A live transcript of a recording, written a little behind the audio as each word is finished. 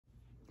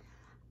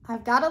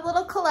I've got a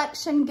little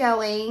collection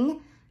going.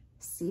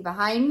 See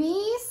behind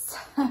me,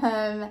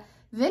 some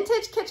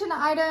vintage kitchen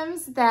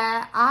items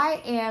that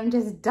I am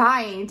just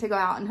dying to go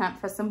out and hunt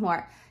for some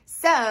more.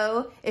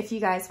 So if you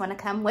guys want to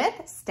come with,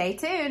 stay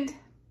tuned.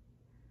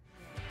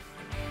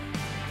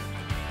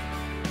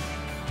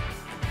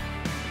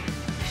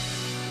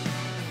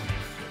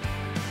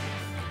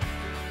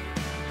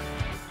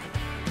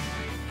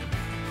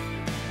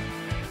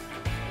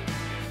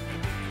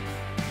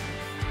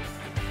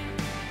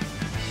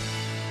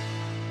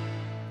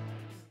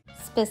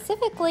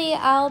 Specifically,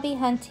 I'll be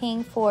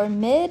hunting for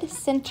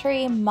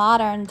mid-century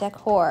modern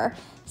decor.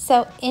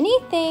 So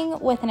anything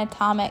with an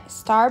atomic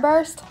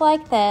starburst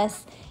like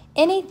this,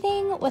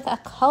 anything with a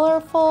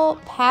colorful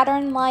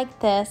pattern like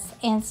this,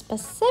 and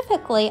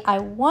specifically I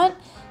want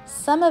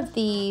some of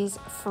these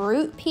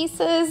fruit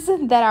pieces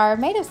that are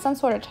made of some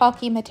sort of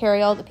chalky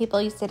material that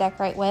people used to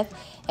decorate with.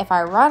 If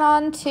I run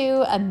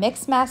onto a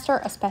mix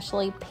master,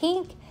 especially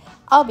pink,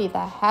 I'll be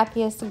the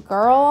happiest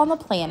girl on the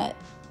planet.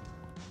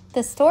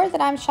 The store that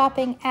I'm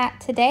shopping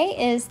at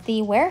today is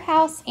the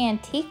Warehouse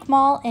Antique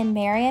Mall in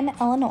Marion,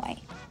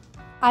 Illinois.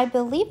 I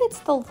believe it's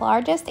the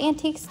largest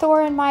antique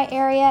store in my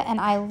area,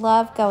 and I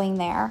love going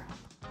there.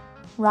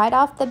 Right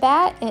off the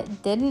bat,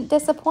 it didn't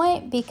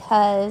disappoint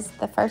because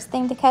the first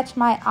thing to catch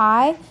my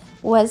eye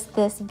was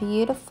this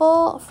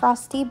beautiful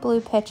frosty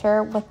blue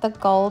pitcher with the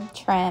gold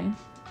trim.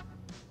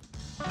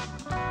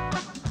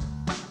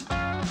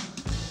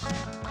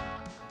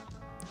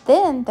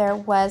 Then there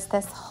was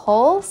this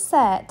whole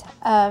set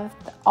of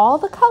all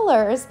the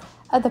colors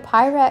of the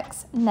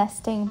Pyrex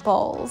nesting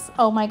bowls.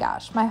 Oh my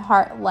gosh, my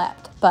heart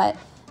leapt, but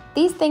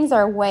these things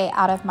are way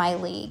out of my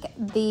league.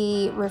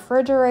 The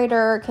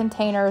refrigerator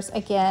containers,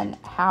 again,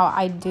 how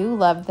I do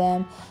love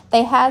them.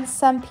 They had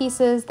some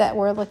pieces that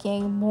were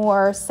looking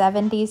more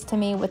 70s to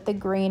me with the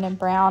green and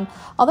brown,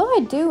 although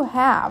I do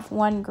have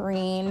one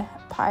green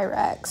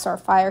Pyrex or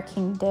Fire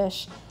King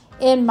dish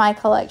in my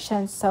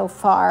collection so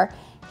far.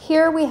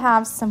 Here we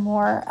have some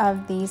more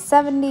of the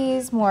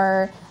 70s,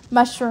 more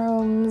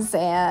mushrooms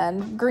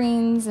and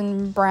greens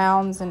and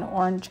browns and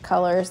orange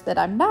colors that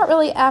I'm not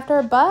really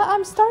after, but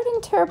I'm starting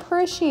to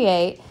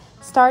appreciate,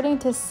 starting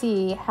to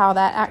see how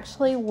that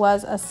actually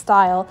was a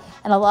style.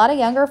 And a lot of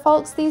younger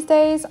folks these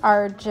days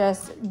are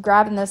just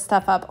grabbing this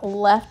stuff up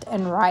left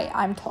and right,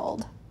 I'm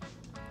told.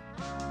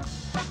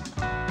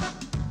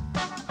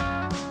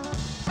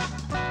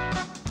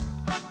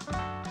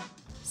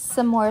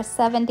 Some more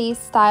 70s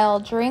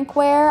style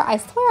drinkware. I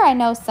swear I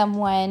know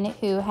someone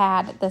who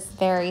had this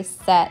very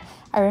set.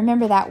 I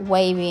remember that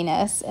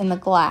waviness in the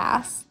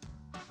glass.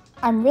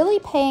 I'm really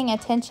paying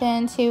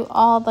attention to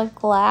all the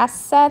glass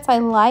sets. I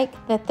like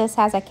that this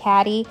has a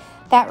caddy.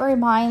 That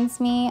reminds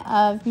me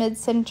of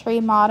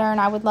mid-century modern.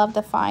 I would love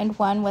to find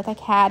one with a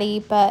caddy,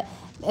 but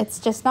it's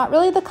just not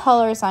really the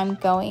colors I'm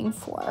going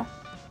for.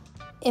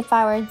 If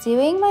I were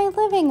doing my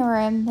living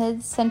room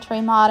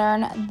mid-century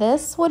modern,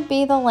 this would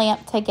be the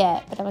lamp to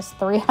get, but it was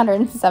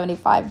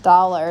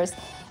 $375.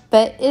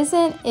 But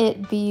isn't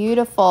it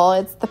beautiful?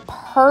 It's the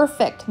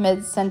perfect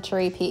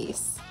mid-century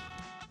piece.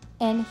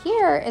 And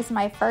here is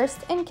my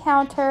first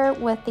encounter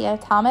with the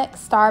Atomic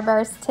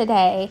Starburst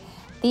today.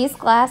 These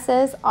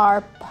glasses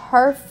are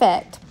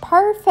perfect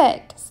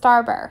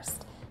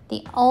Starburst.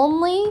 The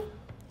only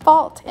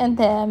fault in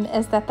them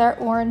is that they're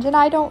orange, and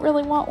I don't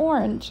really want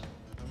orange.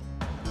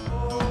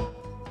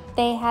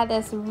 They had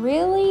this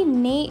really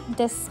neat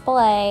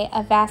display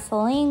of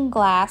Vaseline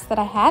glass that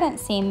I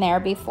hadn't seen there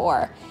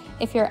before.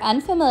 If you're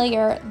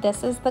unfamiliar,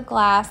 this is the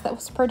glass that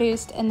was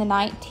produced in the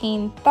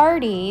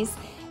 1930s,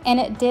 and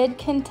it did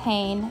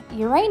contain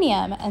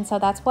uranium, and so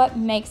that's what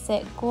makes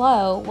it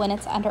glow when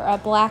it's under a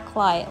black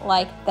light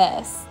like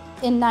this.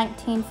 In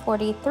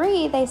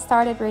 1943, they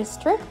started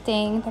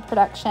restricting the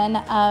production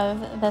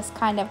of this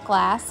kind of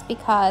glass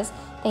because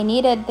they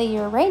needed the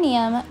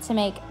uranium to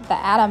make the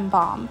atom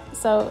bomb.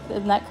 So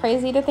isn't that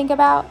crazy to think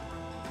about?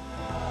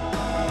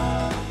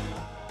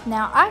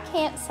 Now, I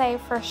can't say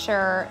for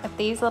sure if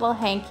these little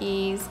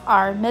hankies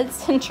are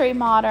mid-century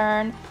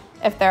modern,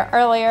 if they're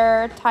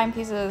earlier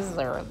timepieces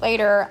or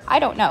later, I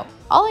don't know.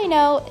 All I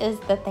know is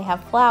that they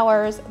have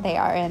flowers, they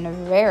are in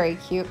very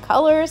cute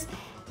colors,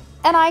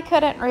 and I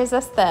couldn't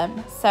resist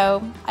them.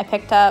 So I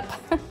picked up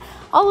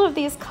all of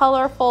these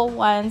colorful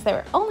ones. They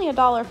were only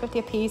 $1.50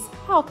 a piece.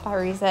 How could I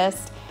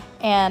resist?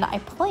 And I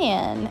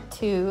plan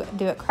to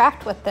do a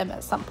craft with them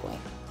at some point.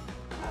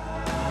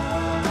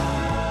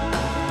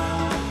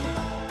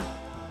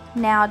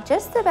 Now,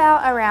 just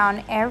about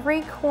around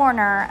every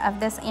corner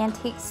of this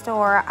antique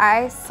store,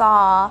 I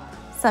saw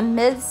some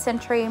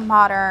mid-century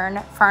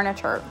modern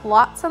furniture.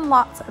 Lots and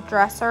lots of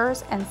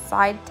dressers and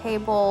side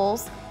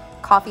tables,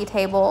 coffee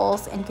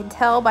tables, and you can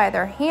tell by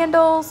their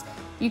handles,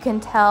 you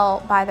can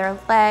tell by their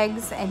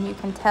legs, and you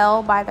can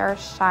tell by their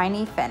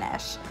shiny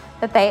finish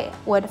that they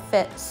would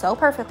fit so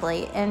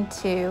perfectly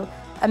into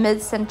a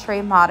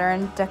mid-century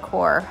modern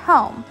decor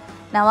home.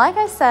 Now, like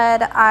I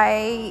said,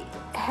 I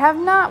have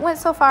not went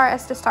so far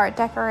as to start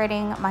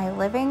decorating my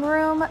living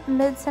room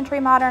mid-century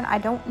modern. I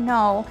don't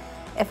know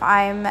if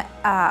I'm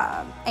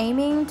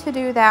aiming to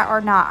do that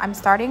or not. I'm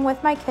starting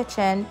with my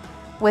kitchen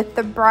with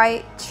the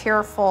bright,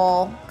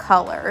 cheerful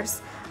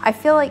colors. I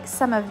feel like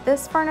some of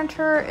this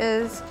furniture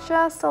is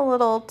just a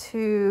little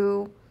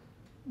too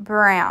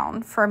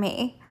brown for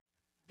me.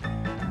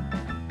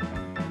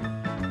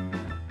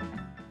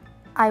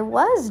 I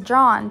was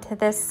drawn to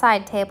this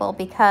side table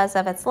because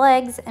of its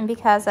legs and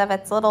because of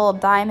its little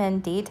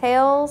diamond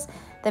details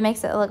that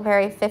makes it look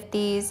very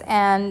 50s,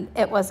 and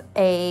it was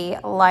a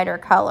lighter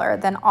color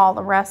than all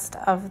the rest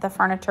of the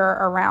furniture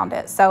around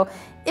it. So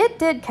it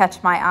did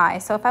catch my eye.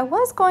 So if I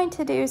was going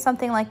to do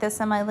something like this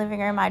in my living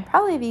room, I'd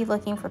probably be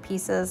looking for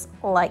pieces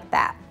like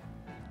that.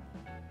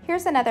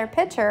 Here's another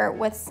picture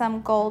with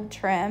some gold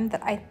trim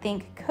that I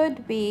think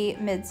could be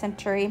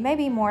mid-century,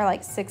 maybe more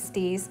like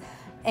 60s.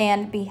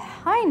 And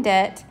behind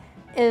it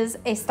is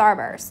a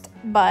starburst,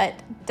 but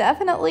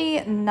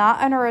definitely not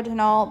an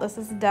original. This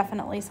is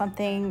definitely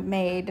something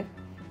made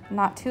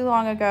not too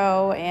long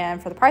ago,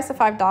 and for the price of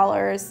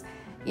 $5,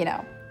 you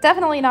know,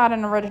 definitely not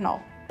an original.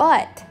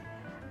 But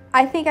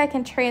I think I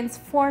can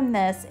transform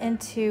this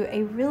into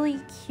a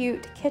really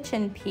cute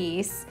kitchen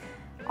piece.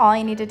 All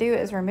I need to do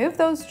is remove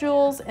those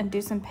jewels and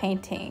do some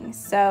painting.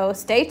 So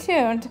stay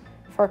tuned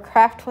for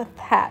Craft with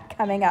That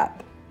coming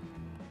up.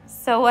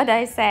 So what'd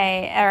I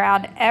say?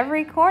 Around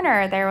every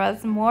corner there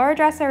was more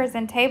dressers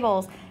and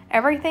tables,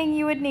 everything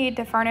you would need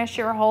to furnish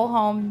your whole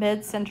home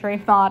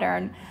mid-century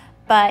modern.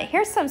 But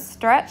here's some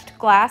stretched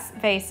glass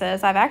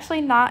vases I've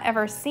actually not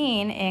ever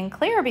seen in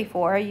clear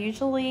before.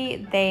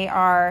 Usually they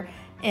are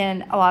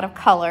in a lot of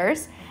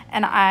colors,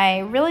 and I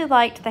really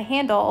liked the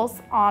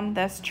handles on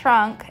this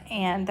trunk,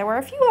 and there were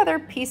a few other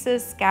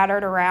pieces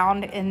scattered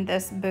around in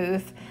this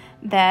booth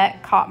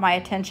that caught my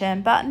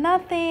attention, but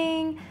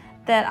nothing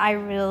that I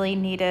really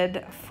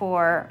needed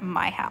for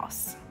my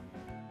house.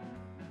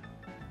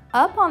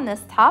 Up on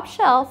this top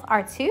shelf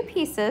are two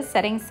pieces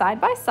sitting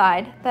side by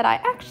side that I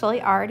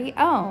actually already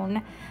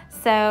own.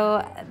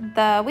 So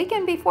the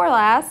weekend before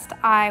last,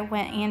 I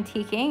went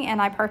antiquing and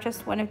I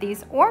purchased one of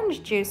these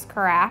orange juice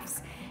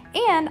carafes.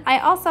 And I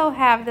also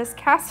have this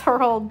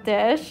casserole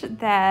dish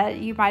that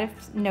you might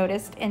have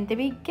noticed in the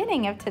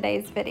beginning of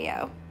today's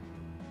video.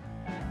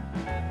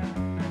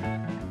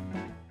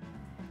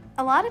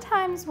 A lot of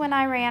times when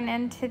I ran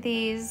into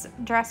these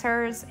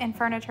dressers and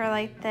furniture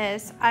like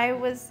this, I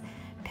was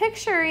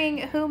picturing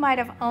who might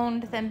have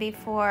owned them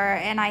before,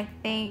 and I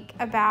think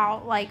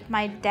about like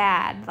my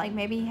dad, like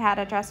maybe he had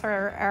a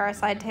dresser or a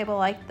side table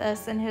like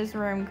this in his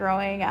room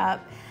growing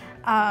up.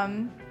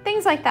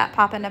 Things like that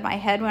pop into my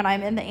head when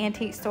I'm in the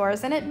antique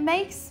stores, and it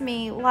makes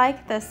me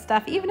like this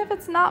stuff even if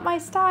it's not my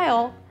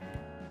style.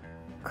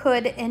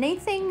 Could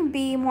anything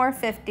be more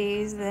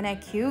 50s than a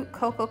cute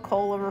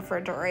Coca-Cola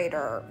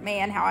refrigerator?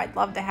 Man, how I'd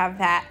love to have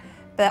that.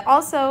 But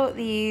also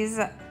these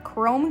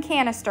chrome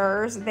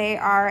canisters, they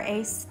are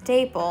a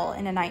staple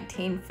in a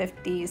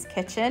 1950s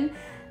kitchen.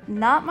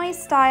 Not my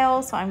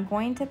style, so I'm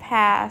going to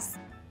pass.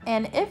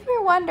 And if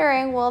you're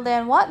wondering, well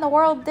then what in the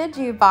world did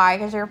you buy?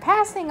 Because you're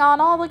passing on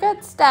all the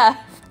good stuff.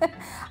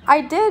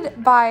 I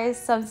did buy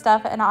some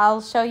stuff, and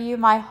I'll show you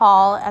my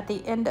haul at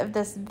the end of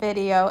this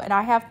video, and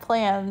I have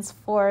plans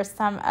for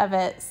some of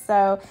it.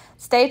 So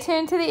stay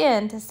tuned to the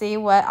end to see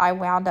what I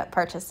wound up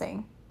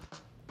purchasing.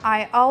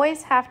 I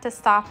always have to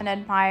stop and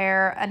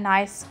admire a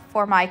nice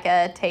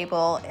Formica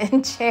table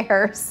and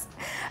chairs.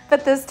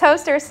 But this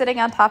toaster sitting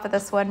on top of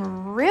this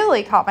one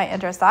really caught my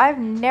interest. I've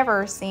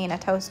never seen a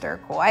toaster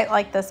quite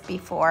like this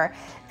before.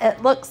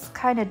 It looks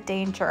kind of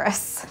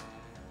dangerous.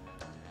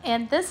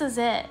 And this is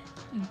it.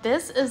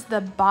 This is the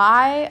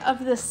buy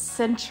of the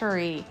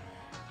century.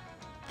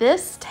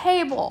 This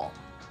table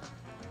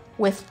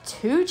with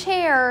two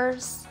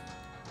chairs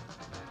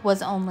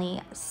was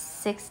only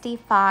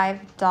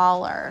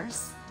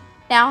 $65.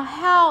 Now,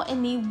 how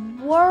in the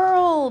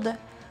world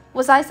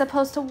was I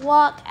supposed to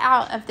walk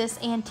out of this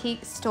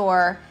antique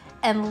store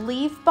and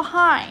leave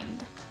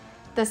behind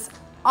this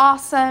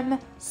awesome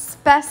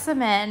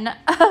specimen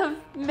of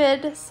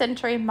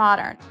mid-century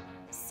modern?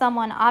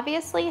 Someone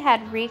obviously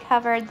had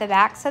recovered the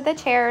backs of the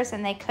chairs,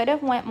 and they could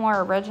have went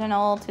more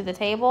original to the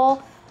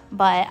table,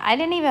 but I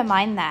didn't even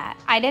mind that.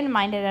 I didn't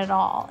mind it at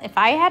all. If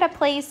I had a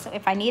place,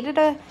 if I needed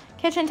a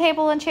kitchen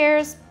table and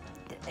chairs,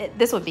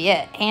 this would be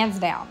it, hands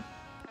down.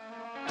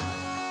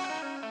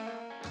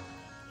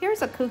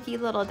 Here's a kooky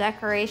little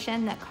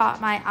decoration that caught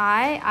my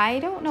eye. I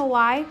don't know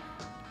why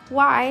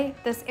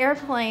this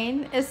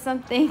airplane is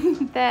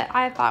something that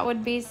I thought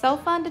would be so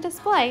fun to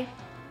display.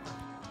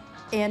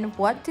 And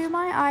what do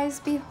my eyes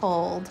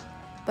behold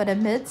but a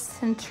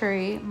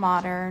mid-century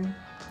modern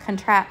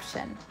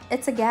contraption?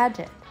 It's a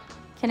gadget.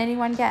 Can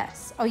anyone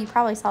guess? Oh, you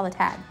probably saw the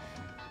tag.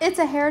 It's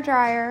a hair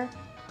dryer.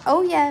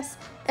 Oh yes,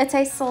 it's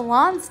a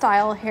salon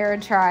style hair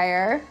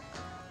dryer,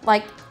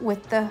 like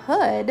with the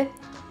hood,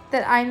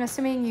 that I'm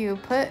assuming you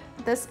put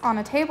this on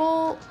a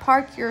table,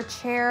 park your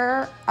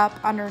chair up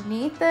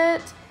underneath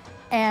it,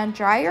 and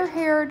dry your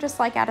hair just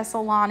like at a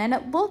salon. And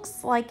it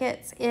looks like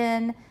it's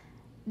in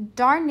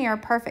darn near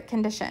perfect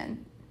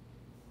condition.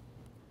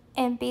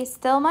 And be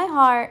still my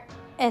heart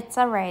It's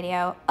a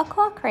radio, a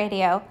clock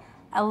radio.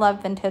 I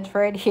love vintage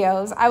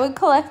radios. I would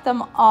collect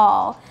them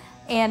all.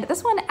 And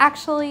this one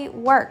actually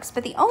works,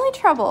 but the only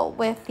trouble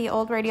with the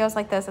old radios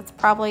like this, it's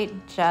probably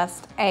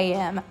just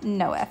AM,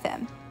 no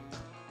FM.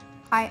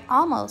 I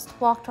almost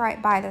walked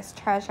right by this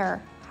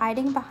treasure.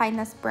 Hiding behind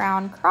this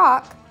brown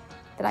crock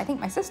that I think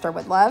my sister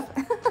would love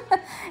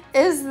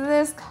is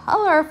this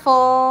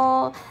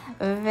colorful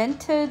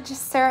vintage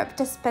syrup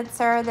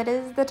dispenser that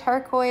is the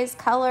turquoise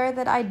color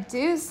that I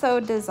do so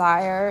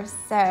desire.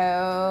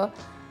 So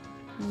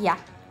yeah,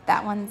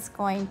 that one's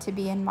going to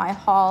be in my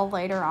haul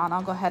later on.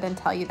 I'll go ahead and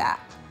tell you that.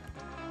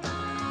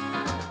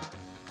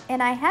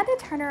 And I had to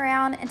turn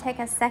around and take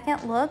a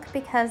second look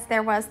because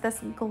there was this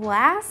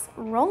glass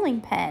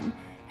rolling pin.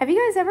 Have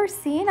you guys ever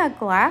seen a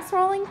glass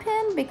rolling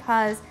pin?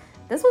 Because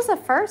this was a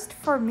first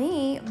for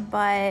me,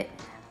 but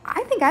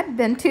I think I'd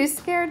been too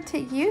scared to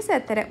use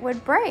it that it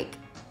would break.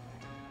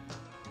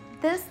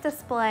 This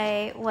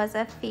display was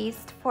a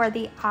feast for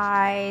the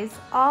eyes.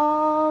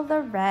 All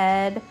the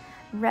red,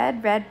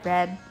 red, red,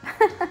 red.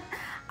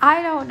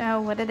 I don't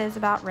know what it is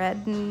about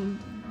red in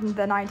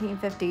the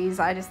 1950s.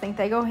 I just think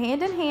they go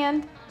hand in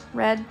hand.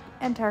 Red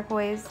and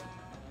turquoise,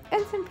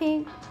 and some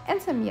pink,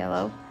 and some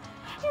yellow,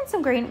 and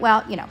some green.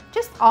 Well, you know,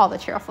 just all the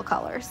cheerful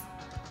colors.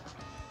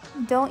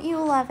 Don't you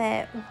love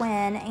it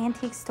when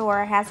antique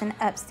store has an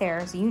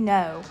upstairs? You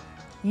know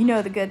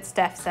the good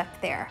stuff's up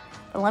there.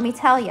 But let me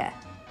tell you,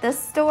 this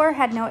store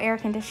had no air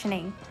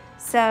conditioning.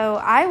 So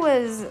I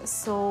was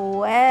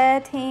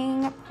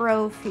sweating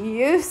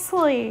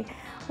profusely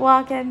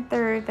walking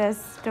through this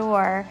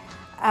store.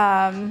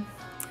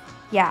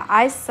 Yeah,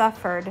 I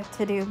suffered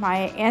to do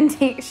my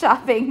antique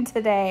shopping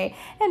today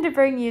and to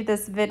bring you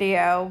this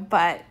video,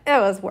 but it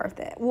was worth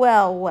it.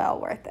 Well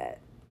worth it.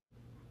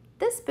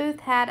 This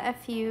booth had a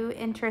few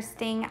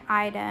interesting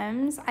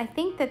items. I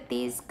think that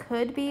these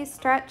could be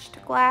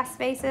stretched glass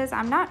vases.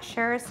 I'm not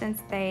sure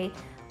since they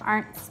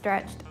aren't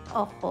stretched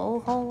a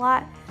whole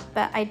lot,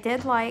 but I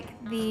did like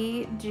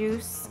the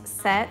juice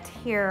set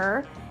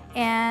here.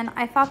 And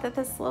I thought that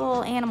this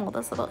little animal,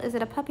 is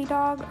it a puppy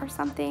dog or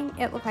something?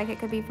 It looked like it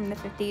could be from the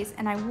 50s.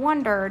 And I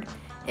wondered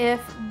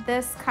if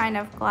this kind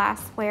of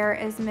glassware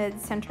is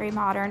mid-century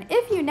modern.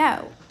 If you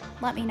know,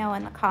 let me know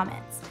in the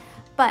comments.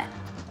 But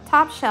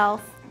top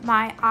shelf,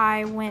 my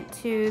eye went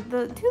to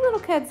the two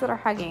little kids that are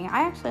hugging.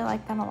 I actually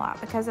like them a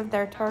lot because of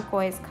their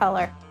turquoise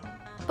color.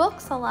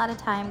 Books a lot of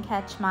time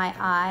catch my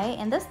eye,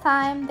 and this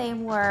time they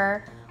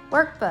were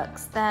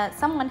workbooks that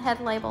someone had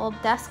labeled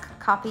desk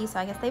copy, so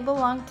I guess they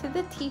belong to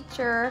the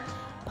teacher,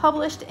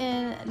 published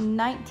in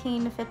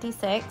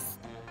 1956.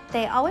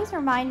 They always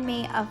remind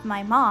me of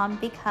my mom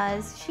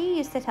because she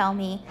used to tell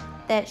me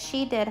that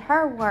she did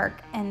her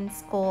work in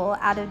school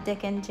out of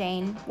Dick and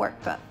Jane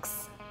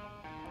workbooks.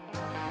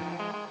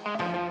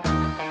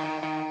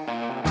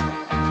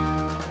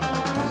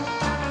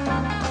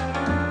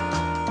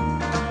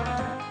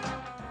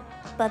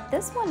 But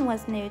this one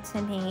was new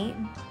to me.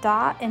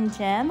 Dot and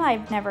Jim,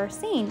 I've never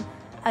seen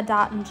a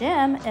Dot and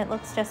Jim. It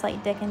looks just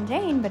like Dick and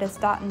Jane, but it's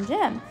Dot and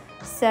Jim.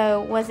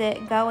 So was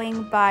it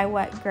going by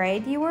what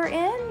grade you were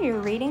in, your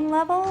reading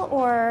level,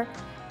 or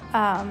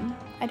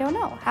I don't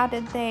know.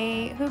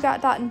 Who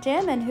got Dot and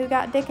Jim and who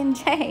got Dick and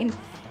Jane?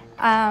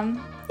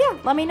 Yeah,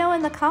 let me know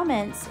in the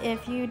comments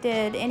if you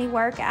did any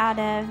work out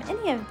of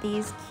any of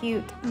these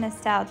cute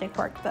nostalgic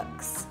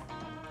workbooks.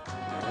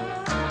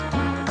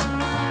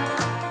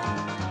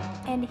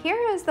 And here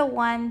is the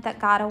one that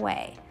got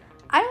away.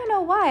 I don't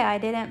know why I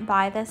didn't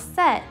buy this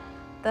set.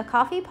 The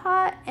coffee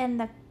pot and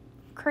the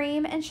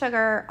cream and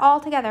sugar all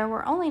together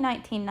were only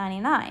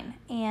 $19.99,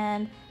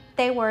 and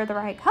they were the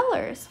right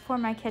colors for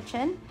my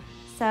kitchen.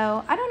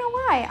 So I don't know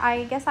why.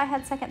 I guess I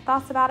had second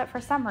thoughts about it for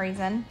some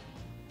reason.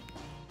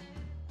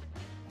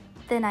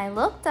 Then I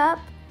looked up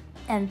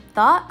and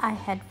thought I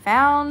had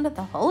found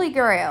the Holy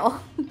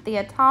Grail, the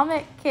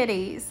Atomic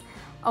Kitties.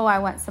 Oh, I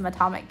want some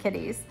Atomic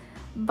Kitties.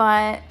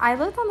 But I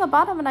looked on the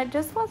bottom and I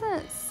just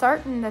wasn't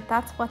certain that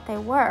that's what they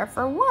were.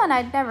 For one,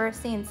 I'd never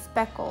seen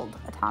speckled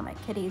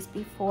Atomic Kitties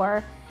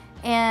before.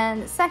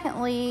 And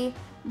secondly,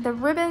 the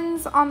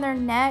ribbons on their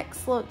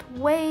necks looked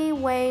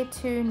way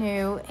too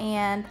new,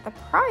 and the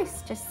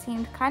price just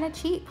seemed kind of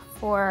cheap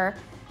for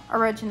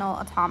original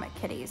Atomic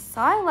Kitties. So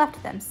I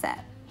left them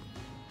set.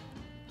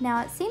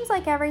 Now it seems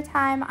like every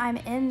time I'm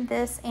in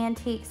this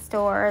antique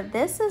store,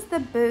 this is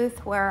the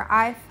booth where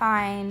I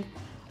find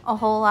a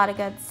whole lot of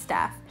good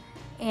stuff.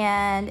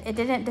 And it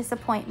didn't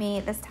disappoint me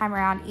this time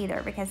around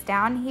either, because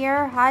down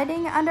here,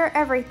 hiding under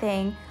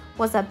everything,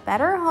 was a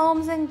Better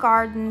Homes and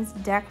Gardens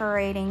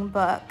decorating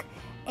book.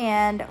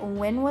 And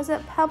when was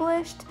it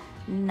published?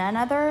 None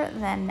other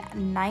than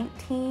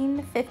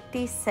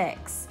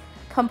 1956,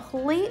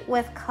 complete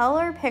with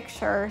color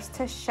pictures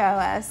to show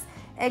us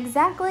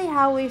exactly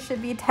how we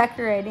should be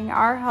decorating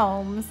our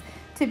homes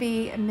to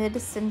be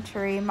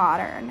mid-century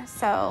modern.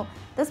 So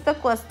this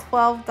book was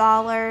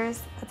 $12.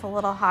 It's a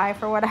little high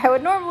for what I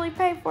would normally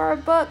pay for a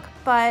book,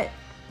 but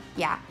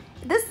yeah,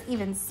 this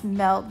even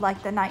smelled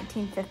like the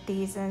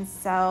 1950s, and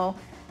so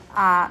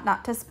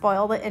Not to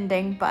spoil the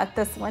ending, but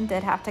this one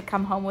did have to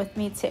come home with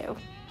me too.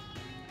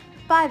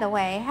 By the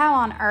way, how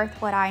on earth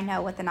would I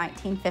know what the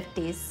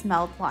 1950s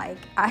smelled like?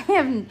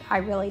 I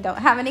really don't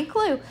have any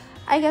clue.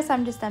 I guess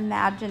I'm just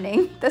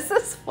imagining this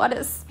is what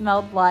it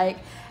smelled like.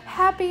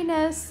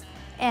 Happiness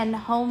and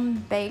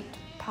home-baked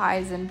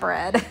pies and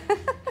bread.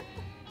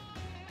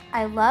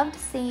 I loved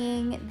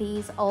seeing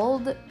these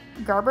old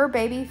Gerber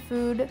baby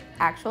food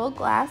actual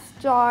glass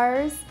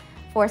jars.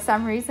 For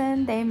some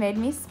reason, they made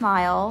me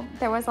smile.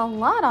 There was a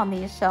lot on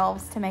these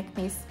shelves to make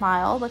me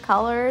smile. The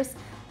colors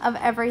of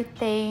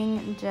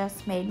everything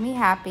just made me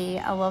happy.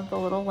 I love the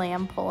little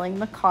lamb pulling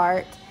the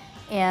cart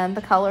and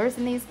the colors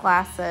in these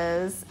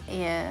glasses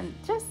and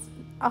just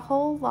a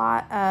whole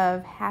lot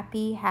of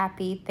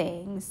happy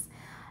things.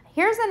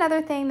 Here's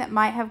another thing that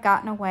might have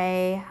gotten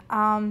away.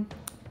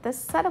 This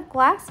set of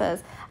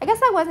glasses. I guess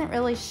I wasn't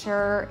really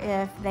sure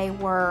if they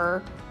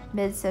were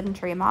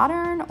mid-century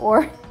modern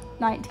or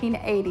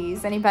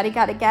 1980s. Anybody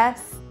got a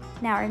guess?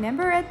 Now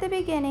remember at the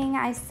beginning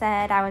I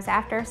said I was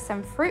after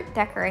some fruit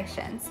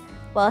decorations.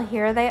 Well,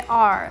 here they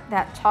are,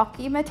 that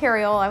chalky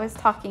material I was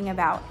talking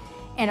about.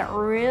 And it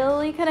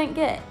really couldn't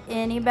get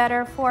any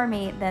better for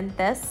me than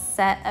this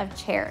set of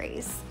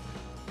cherries.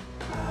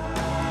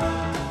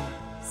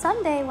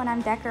 Someday when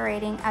I'm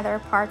decorating other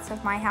parts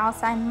of my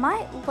house, I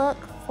might look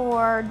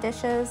for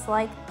dishes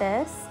like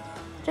this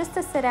just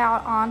to sit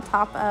out on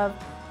top of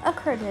a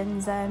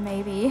credenza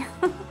maybe.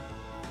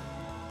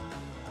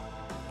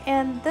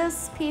 And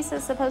this piece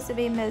is supposed to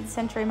be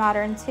mid-century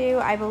modern too.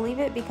 I believe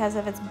it because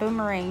of its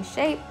boomerang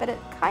shape, but it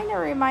kind of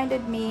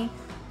reminded me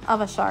of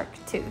a shark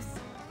tooth.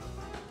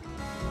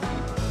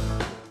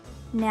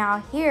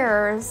 Now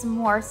here's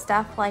more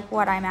stuff like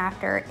what I'm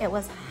after. It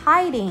was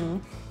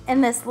hiding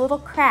in this little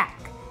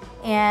crack,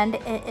 and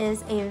it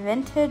is a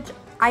vintage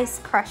ice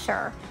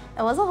crusher.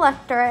 It was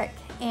electric,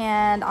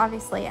 and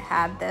obviously it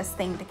had this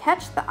thing to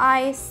catch the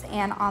ice,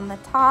 and on the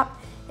top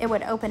it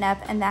would open up,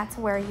 and that's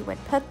where you would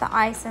put the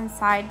ice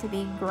inside to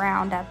be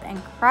ground up and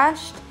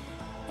crushed.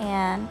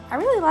 And I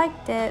really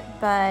liked it,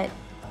 but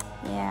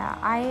yeah,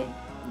 I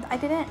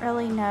didn't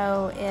really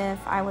know if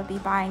I would be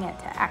buying it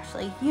to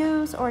actually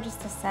use or just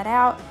to set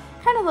out.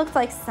 Kind of looked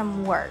like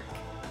some work.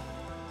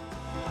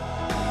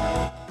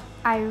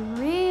 I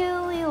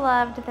really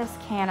loved this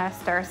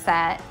canister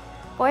set.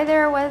 Boy,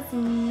 there was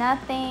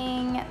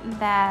nothing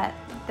that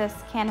this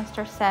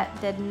canister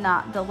set did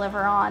not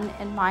deliver on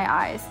in my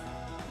eyes.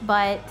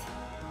 But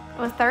it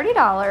was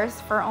 $30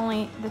 for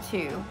only the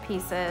 2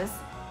 pieces,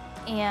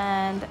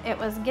 and it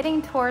was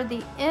getting toward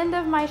the end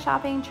of my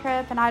shopping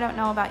trip, and I don't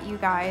know about you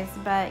guys,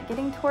 but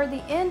getting toward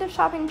the end of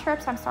shopping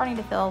trips, I'm starting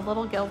to feel a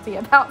little guilty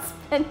about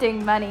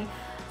spending money,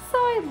 so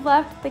I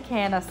left the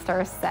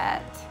canister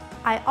set.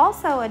 I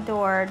also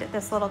adored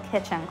this little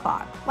kitchen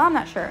clock. Well, I'm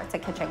not sure it's a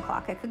kitchen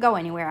clock. It could go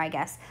anywhere, I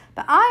guess.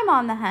 But I'm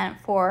on the hunt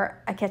for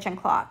a kitchen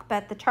clock.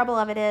 But the trouble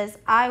of it is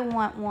I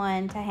want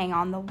one to hang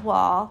on the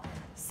wall.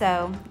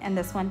 So, and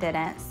this one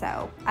didn't,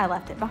 so I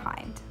left it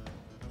behind.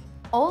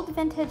 Old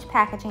vintage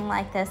packaging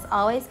like this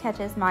always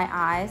catches my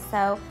eye,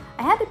 so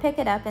I had to pick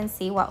it up and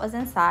see what was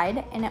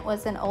inside, and it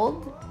was an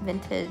old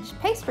vintage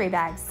pastry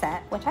bag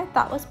set, which I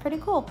thought was pretty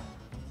cool.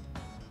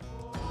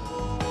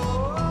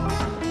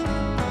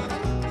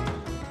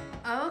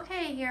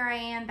 Okay, here I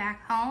am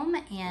back home,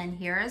 and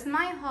here is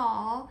my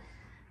haul.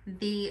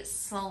 The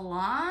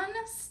salon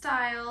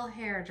style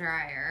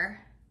hairdryer.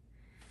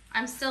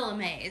 I'm still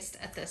amazed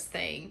at this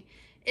thing.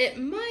 It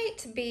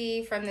might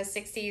be from the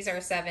 60s or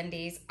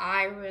 70s.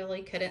 I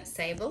really couldn't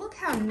say, but look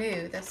how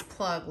new this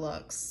plug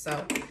looks.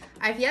 So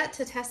I've yet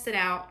to test it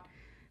out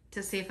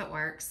to see if it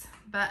works.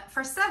 But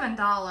for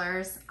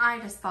 $7, I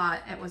just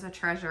thought it was a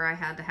treasure I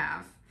had to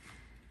have.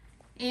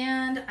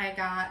 And I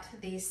got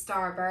the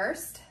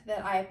Starburst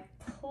that I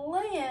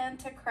plan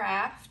to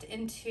craft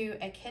into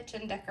a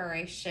kitchen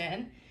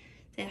decoration.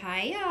 Say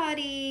hi,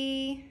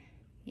 Yachty.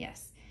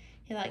 Yes,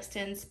 he likes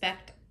to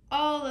inspect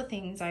all the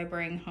things I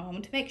bring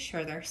home to make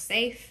sure they're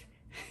safe.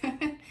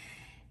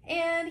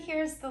 And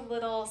here's the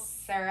little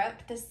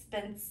syrup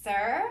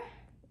dispenser.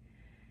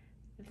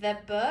 The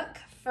book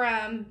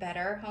from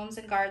Better Homes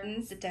and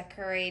Gardens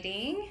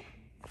Decorating.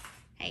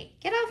 Hey,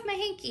 get off my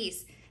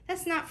hankies.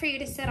 That's not for you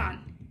to sit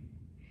on.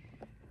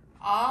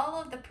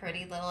 All of the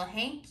pretty little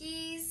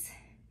hankies.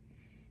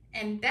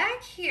 And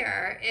back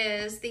here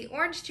is the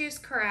orange juice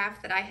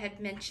carafe that I had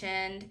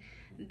mentioned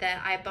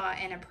that I bought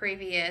in a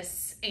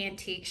previous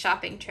antique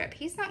shopping trip.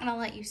 He's not gonna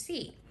let you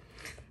see.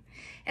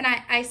 And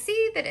I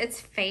see that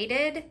it's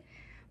faded,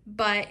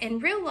 but in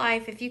real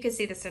life, if you could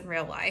see this in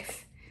real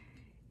life,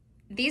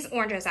 these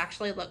oranges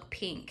actually look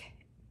pink,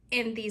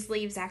 and these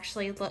leaves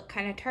actually look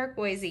kind of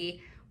turquoisey,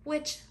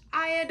 which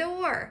I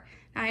adore.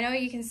 Now, I know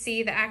you can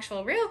see the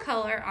actual real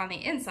color on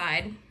the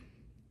inside,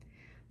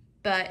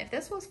 but if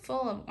this was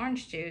full of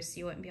orange juice,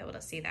 you wouldn't be able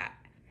to see that.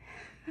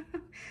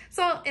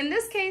 So in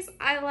this case,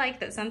 I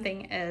like that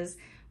something is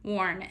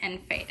worn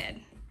and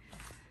faded.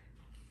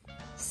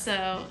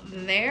 So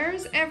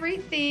there's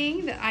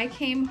everything that I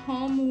came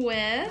home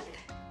with,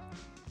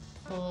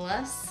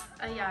 plus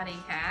a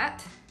Yachty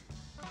hat.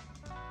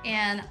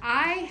 and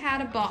I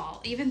had a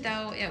ball. Even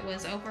though it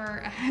was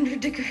over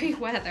 100-degree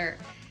weather,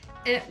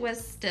 it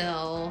was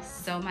still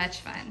so much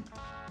fun.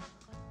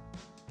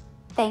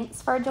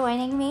 Thanks for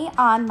joining me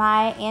on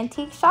my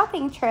antique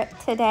shopping trip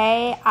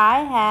today. I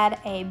had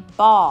a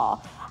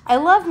ball. I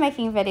love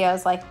making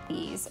videos like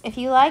these. If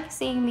you like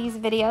seeing these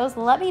videos,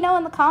 let me know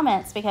in the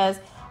comments because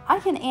I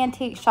can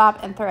antique shop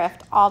and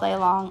thrift all day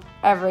long,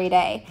 every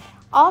day.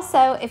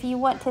 Also, if you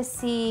want to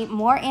see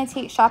more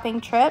antique shopping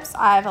trips,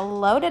 I've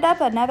loaded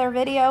up another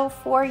video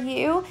for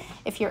you.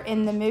 If you're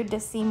in the mood to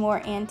see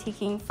more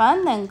antiquing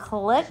fun, then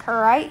click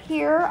right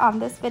here on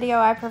this video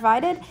I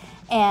provided,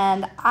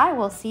 and I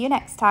will see you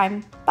next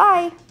time.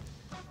 Bye!